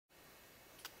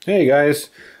Hey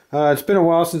guys, it's been a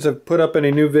while since I've put up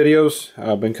any new videos.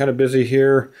 I've been kind of busy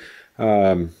here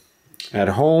at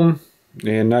home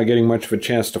and not getting much of a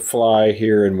chance to fly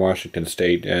here in Washington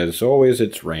State. As always,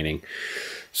 it's raining.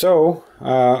 So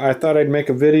I thought I'd make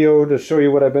a video to show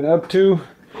you what I've been up to.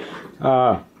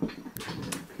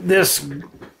 This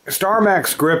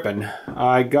Starmax Gripen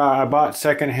I bought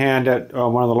secondhand at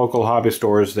one of the local hobby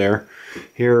stores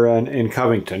here in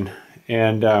Covington,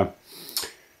 and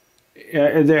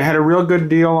they had a real good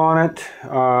deal on it.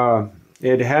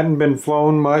 It hadn't been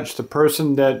flown much. The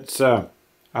person that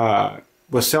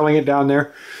was selling it down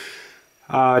there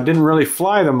didn't really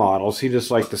fly the models. He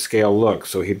just liked the scale look,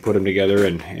 so he'd put them together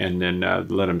and then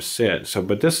let them sit.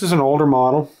 But this is an older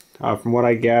model. From what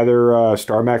I gather,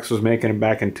 Starmax was making it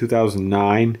back in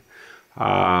 2009.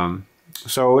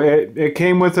 So it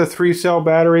came with a 3-cell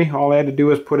battery. All I had to do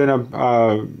was put in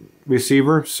a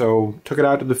receiver, so took it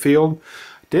out to the field.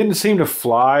 Didn't seem to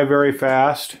fly very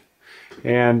fast,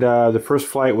 and the first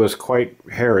flight was quite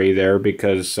hairy there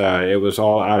because it was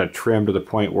all out of trim to the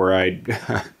point where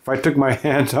if I took my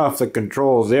hands off the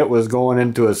controls, it was going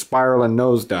into a spiraling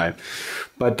nosedive.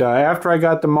 But after I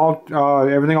got them all,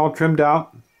 everything all trimmed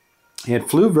out, it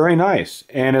flew very nice,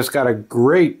 and it's got a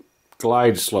great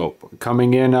glide slope.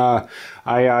 Coming in,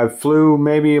 I flew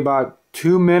maybe about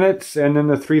 2 minutes, and then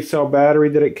the 3-cell battery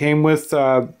that it came with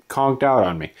conked out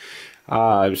on me.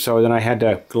 So then I had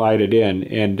to glide it in,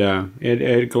 and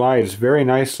it glides very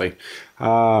nicely.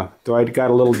 Though I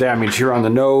got a little damage here on the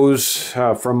nose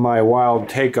from my wild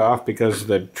takeoff because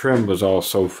the trim was all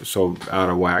so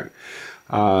out of whack.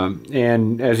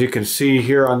 And as you can see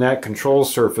here on that control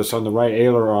surface on the right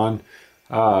aileron,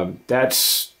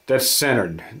 that's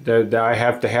centered. I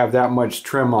have to have that much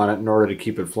trim on it in order to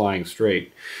keep it flying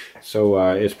straight.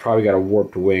 So it's probably got a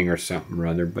warped wing or something or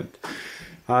other, but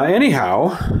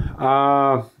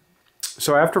anyhow,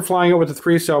 so after flying it with a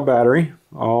 3-cell battery,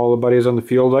 all the buddies on the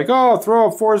field like, oh, throw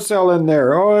a 4-cell in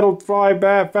there. Oh, it'll fly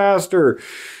back faster.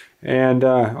 And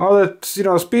oh,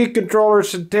 the speed controller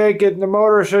should take it, and the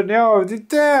motor should. Throw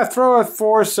a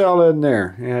 4-cell in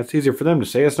there. Yeah, it's easier for them to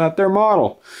say. It's not their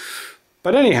model.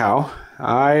 But anyhow,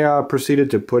 I proceeded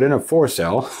to put in a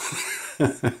 4-cell.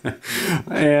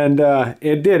 And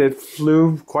it did. It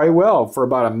flew quite well for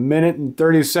about 1 minute and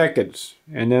 30 seconds.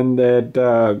 And then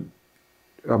that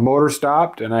motor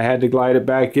stopped, and I had to glide it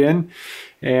back in.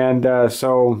 And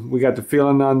so we got the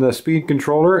feeling on the speed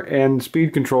controller, and the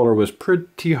speed controller was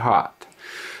pretty hot.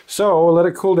 So let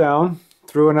it cool down,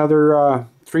 threw another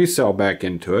 3-cell back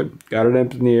into it, got it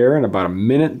up in the air, and about 1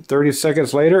 minute and 30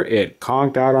 seconds later, it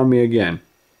conked out on me again.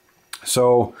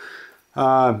 So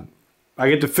I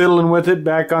get to fiddling with it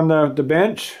back on the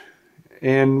bench,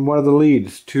 and one of the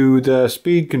leads to the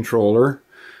speed controller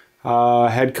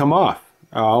had come off,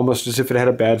 almost as if it had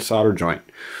a bad solder joint.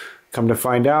 Come to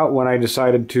find out, when I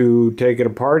decided to take it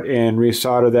apart and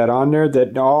resolder that on there,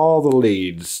 that all the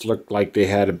leads looked like they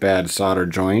had a bad solder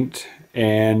joint,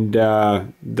 and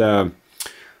the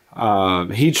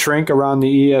heat shrink around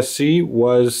the ESC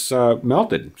was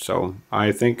melted. So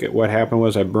I think what happened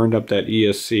was I burned up that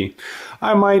ESC.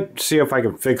 I might see if I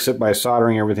can fix it by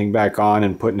soldering everything back on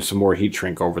and putting some more heat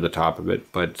shrink over the top of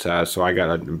it. But so I got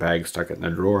a bag, stuck it in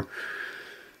the drawer.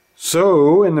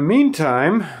 So in the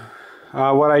meantime,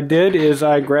 what I did is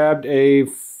I grabbed a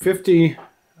 50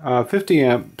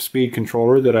 amp speed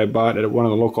controller that I bought at one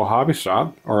of the local hobby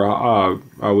shop, or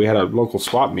we had a local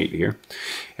swap meet here,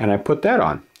 and I put that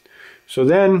on. So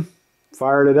then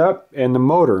fired it up, and the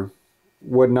motor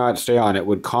would not stay on. It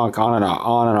would conk on and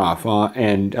off,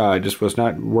 and just was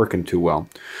not working too well.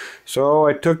 So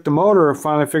I took the motor,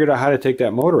 finally figured out how to take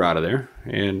that motor out of there,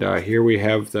 and here we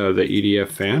have the EDF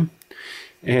fan.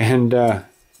 And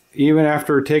even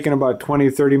after taking about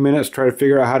 20-30 minutes to try to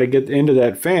figure out how to get into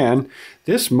that fan,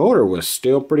 this motor was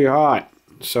still pretty hot.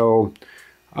 So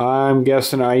I'm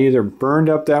guessing I either burned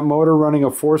up that motor running a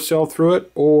 4-cell through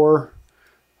it, or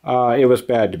it was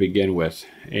bad to begin with,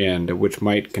 and which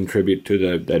might contribute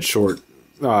to that short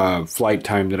flight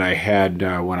time that I had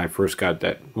when I first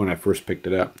picked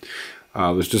it up.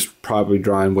 It was just probably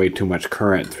drawing way too much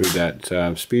current through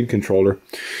that speed controller.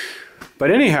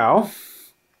 But anyhow,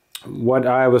 what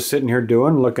I was sitting here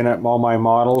doing, looking at all my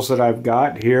models that I've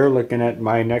got here, looking at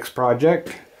my next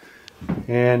project,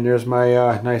 and there's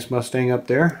my nice Mustang up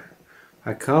there.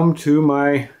 I come to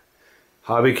my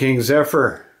Hobby King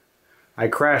Zephyr. I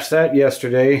crashed that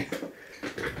yesterday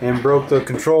and broke the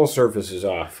control surfaces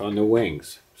off on the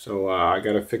wings. So I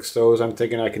got to fix those. I'm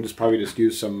thinking I can probably just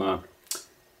use some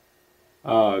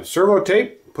servo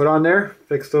tape, put on there,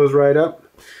 fix those right up.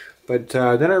 But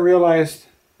then I realized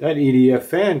that EDF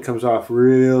fan comes off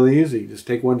real easy. Just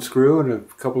take one screw and a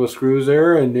couple of screws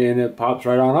there, and then it pops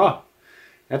right on off.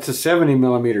 That's a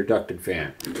 70mm ducted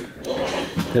fan.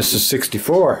 This is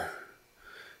 64.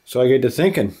 So I get to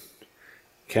thinking,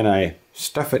 can I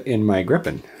stuff it in my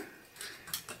Gripen?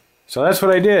 So that's what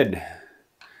I did.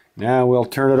 Now we'll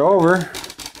turn it over.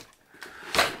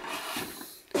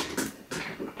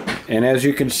 And as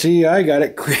you can see, I got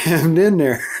it crammed in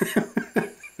there.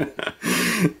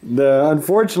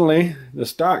 Unfortunately, the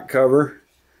stock cover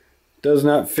does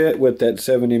not fit with that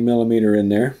 70mm in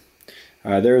there.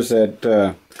 There's that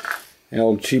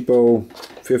El Cheapo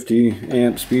 50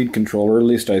 amp speed controller. At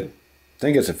least I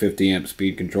think it's a 50 amp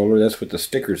speed controller. That's what the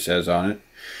sticker says on it.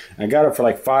 I got it for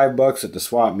like $5 at the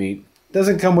swap meet.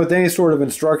 Doesn't come with any sort of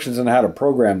instructions on how to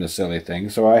program the silly thing,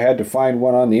 so I had to find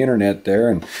one on the internet there.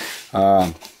 And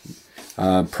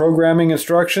programming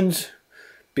instructions: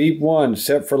 beep 1,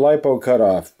 set for LiPo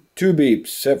cutoff. 2 beeps,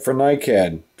 set for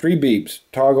NiCad. 3 beeps,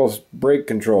 toggles brake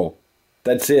control.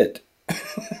 That's it.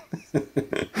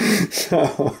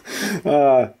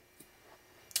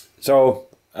 So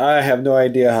I have no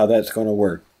idea how that's going to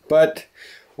work. But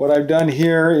what I've done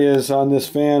here is on this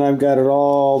fan, I've got it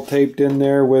all taped in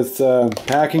there with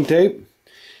packing tape.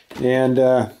 And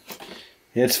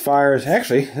it fires.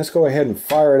 Actually, let's go ahead and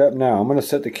fire it up now. I'm going to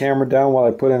set the camera down while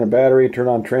I put in a battery, turn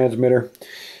on transmitter.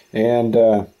 And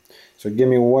so give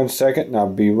me 1 second and I'll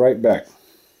be right back.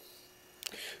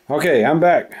 Okay, I'm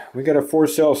back. We got a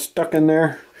 4-cell stuck in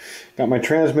there. Got my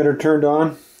transmitter turned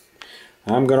on.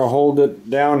 I'm going to hold it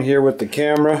down here with the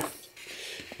camera,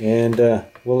 and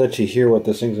we'll let you hear what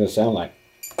this thing's going to sound like.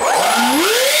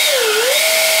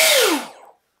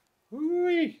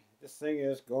 Ooh-wee. This thing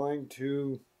is going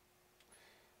to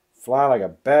fly like a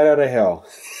bat out of hell.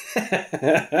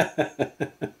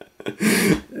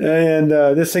 And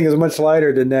this thing is much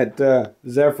lighter than that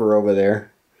Zephyr over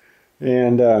there.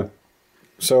 And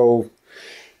so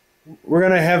we're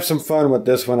going to have some fun with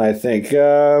this one, I think.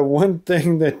 One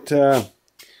thing that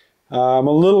I'm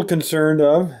a little concerned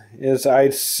of is I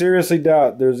seriously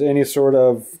doubt there's any sort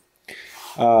of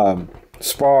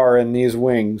spar in these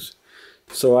wings.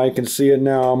 So I can see it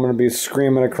now. I'm going to be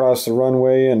screaming across the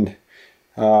runway and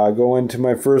go into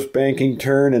my first banking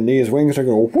turn, and these wings are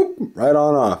going to whoop right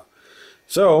on off.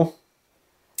 So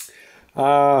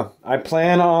I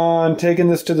plan on taking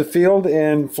this to the field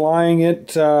and flying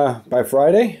it by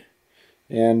Friday.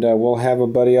 And we'll have a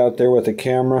buddy out there with a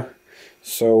camera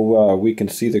so we can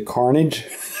see the carnage.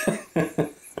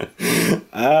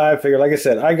 I figure, like I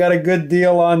said, I got a good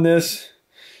deal on this.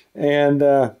 And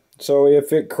so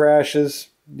if it crashes,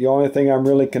 the only thing I'm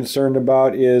really concerned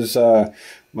about is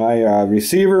my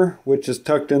receiver, which is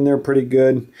tucked in there pretty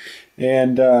good,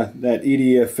 and that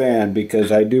EDF fan,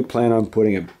 because I do plan on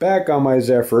putting it back on my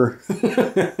Zephyr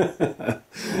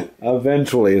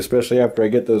eventually, especially after I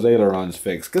get those ailerons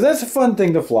fixed, because that's a fun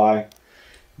thing to fly.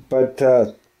 But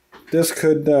this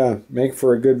could make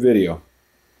for a good video.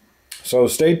 So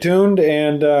stay tuned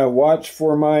and watch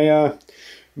for my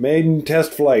maiden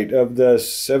test flight of the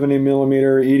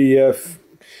 70mm EDF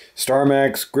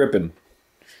Starmax Gripen.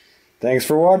 Thanks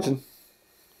for watching.